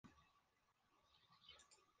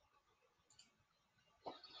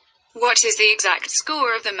What is the exact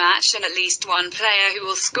score of the match and at least one player who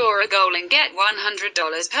will score a goal and get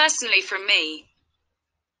 $100 personally from me?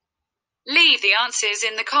 Leave the answers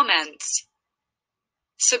in the comments.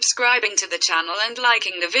 Subscribing to the channel and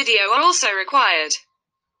liking the video are also required.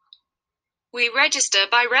 We register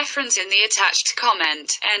by referencing the attached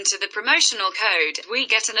comment. Enter the promotional code. We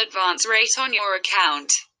get an advance rate on your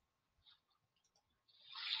account.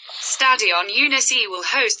 Stadion Unici will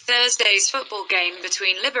host Thursday's football game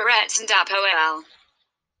between Liberec and Apoel.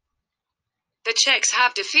 The Czechs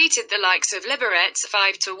have defeated the likes of Liberec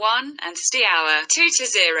 5-1 and Steaua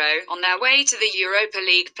 2-0 on their way to the Europa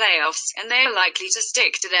League playoffs, and they are likely to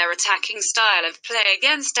stick to their attacking style of play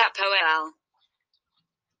against Apoel.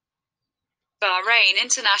 Bahrain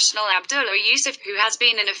international Abdullah Yusuf, who has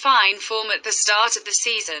been in a fine form at the start of the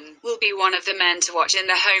season, will be one of the men to watch in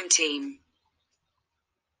the home team.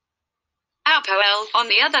 Apoel, on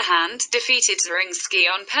the other hand, defeated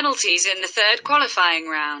Zrinski on penalties in the third qualifying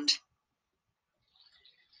round.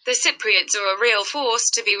 The Cypriots are a real force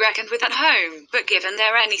to be reckoned with at home, but given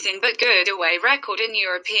their anything but good away record in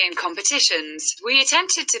European competitions, we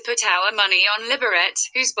attempted to put our money on Liberec,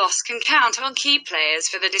 whose boss can count on key players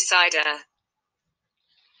for the decider.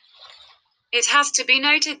 It has to be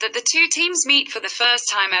noted that the two teams meet for the first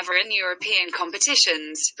time ever in European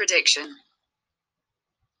competitions. Prediction.